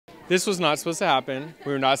This was not supposed to happen.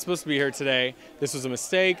 We were not supposed to be here today. This was a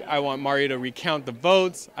mistake. I want Mario to recount the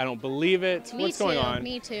votes. I don't believe it. What's going on?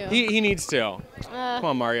 Me too. He needs to. Come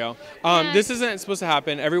on, Mario. Yeah. This isn't supposed to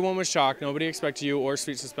happen. Everyone was shocked. Nobody expected you or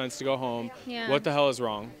Sweet Suspense to go home. Yeah. What the hell is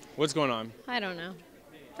wrong? What's going on? I don't know.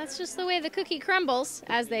 That's just the way the cookie crumbles,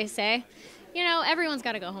 as they say. You know, everyone's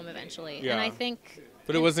got to go home eventually. Yeah. And I think...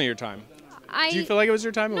 But it wasn't your time. Do you feel like it was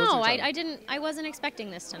your time? No, I wasn't expecting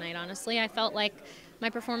this tonight, honestly. I felt like my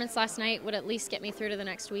performance last night would at least get me through to the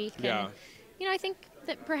next week. Yeah. And, you know, I think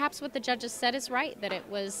that perhaps what the judges said is right, that it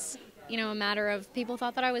was, you know, a matter of people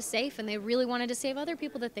thought that I was safe and they really wanted to save other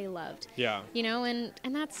people that they loved. Yeah. You know, and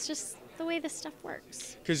that's just the way this stuff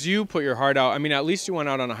works. Because you put your heart out. I mean, at least you went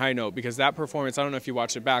out on a high note, because that performance, I don't know if you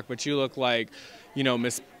watched it back, but you look like, you know,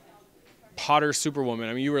 Miss Potter Superwoman.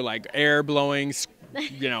 I mean, you were like air blowing,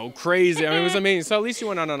 you know, crazy. I mean, it was amazing. So at least you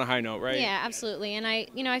went out on a high note, right? Yeah, absolutely. And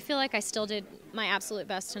I feel like I still did my absolute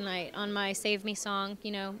best tonight on my Save Me song,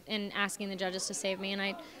 you know, and asking the judges to save me. And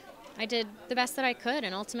I did the best that I could.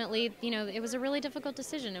 And ultimately, you know, it was a really difficult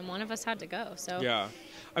decision and one of us had to go. So yeah.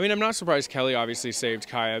 I mean, I'm not surprised Kelly obviously saved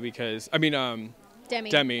Kaya because, I mean,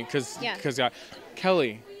 Demi, because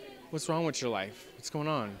Kelly, what's wrong with your life? What's going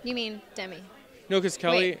on? You mean Demi? No, because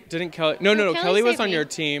Kelly, No, Kelly was on your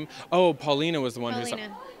team. Oh, Paulina was the one who...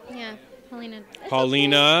 Yeah, Paulina.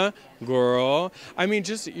 Paulina, girl. I mean,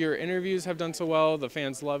 just your interviews have done so well. The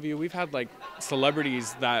fans love you. We've had, like,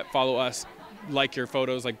 celebrities that follow us, like your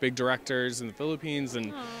photos, like big directors in the Philippines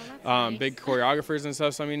and nice. Big choreographers and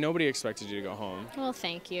stuff. So, I mean, nobody expected you to go home. Well,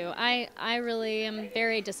 thank you. I really am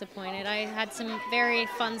very disappointed. I had some very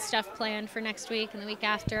fun stuff planned for next week and the week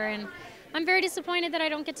after, and I'm very disappointed that I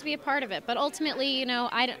don't get to be a part of it. But ultimately, you know,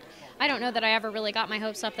 I don't know that I ever really got my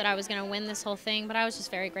hopes up that I was going to win this whole thing, but I was just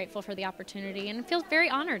very grateful for the opportunity and feel very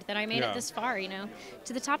honored that I made it this far, you know.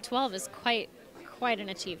 To the top 12 is quite an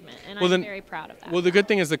achievement, and I'm very proud of that. Well, the good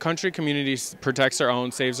thing is the country community protects their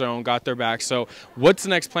own, saves their own, got their back. So what's the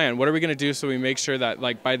next plan? What are we going to do so we make sure that,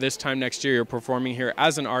 like, by this time next year you're performing here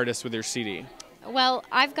as an artist with your CD? Well,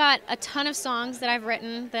 I've got a ton of songs that I've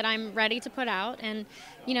written that I'm ready to put out, and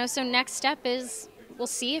you know, so next step is we'll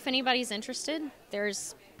see if anybody's interested.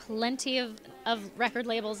 There's plenty of record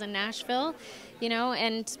labels in Nashville, you know,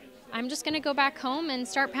 and I'm just going to go back home and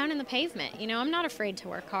start pounding the pavement. You know, I'm not afraid to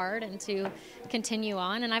work hard and to continue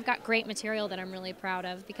on, and I've got great material that I'm really proud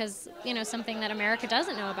of because, you know, something that America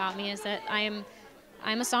doesn't know about me is that I'm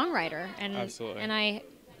a songwriter, and Absolutely. And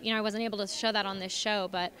I wasn't able to show that on this show,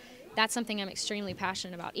 but that's something I'm extremely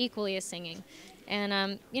passionate about, equally as singing.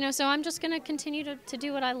 And, you know, so I'm just going to continue to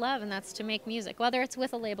do what I love, and that's to make music. Whether it's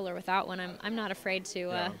with a label or without one, I'm not afraid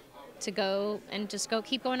to go and just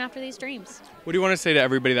keep going after these dreams. What do you want to say to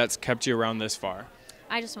everybody that's kept you around this far?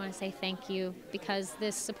 I just want to say thank you, because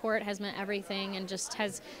this support has meant everything and just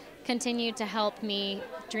has continued to help me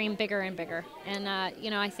dream bigger and bigger. And, you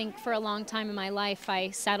know, I think for a long time in my life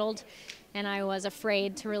I settled and I was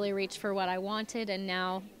afraid to really reach for what I wanted, and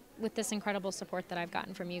now with this incredible support that I've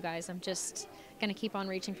gotten from you guys, I'm just going to keep on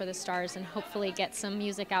reaching for the stars and hopefully get some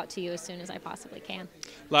music out to you as soon as I possibly can.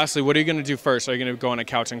 Lastly, what are you going to do first? Are you going to go on a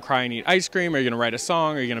couch and cry and eat ice cream? Are you going to write a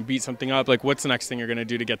song? Are you going to beat something up? Like, what's the next thing you're going to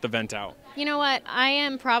do to get the vent out? You know what? I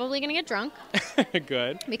am probably going to get drunk.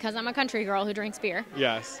 Good. Because I'm a country girl who drinks beer.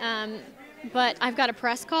 Yes. But I've got a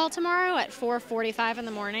press call tomorrow at 4:45 in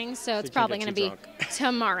the morning, so it's probably going to be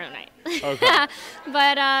tomorrow night. Okay.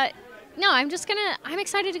 But no, I'm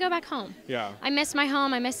excited to go back home. Yeah. I miss my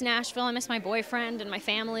home. I miss Nashville. I miss my boyfriend and my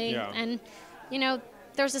family. Yeah. And, you know,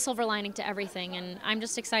 there's a silver lining to everything. And I'm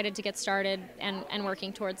just excited to get started and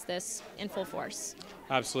working towards this in full force.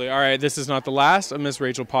 Absolutely. All right, this is not the last of Miss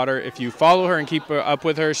Rachel Potter. If you follow her and keep up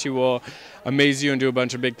with her, she will amaze you and do a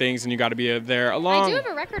bunch of big things, and you got to be there along. I do have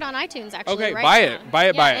a record on iTunes, actually. Okay, right buy now.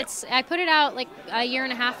 it. Buy it. I put it out like a year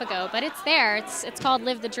and a half ago, but it's there. It's called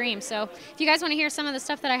Live the Dream. So if you guys want to hear some of the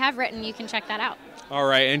stuff that I have written, you can check that out. All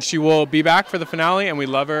right, and she will be back for the finale, and we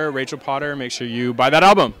love her, Rachel Potter. Make sure you buy that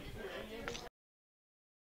album.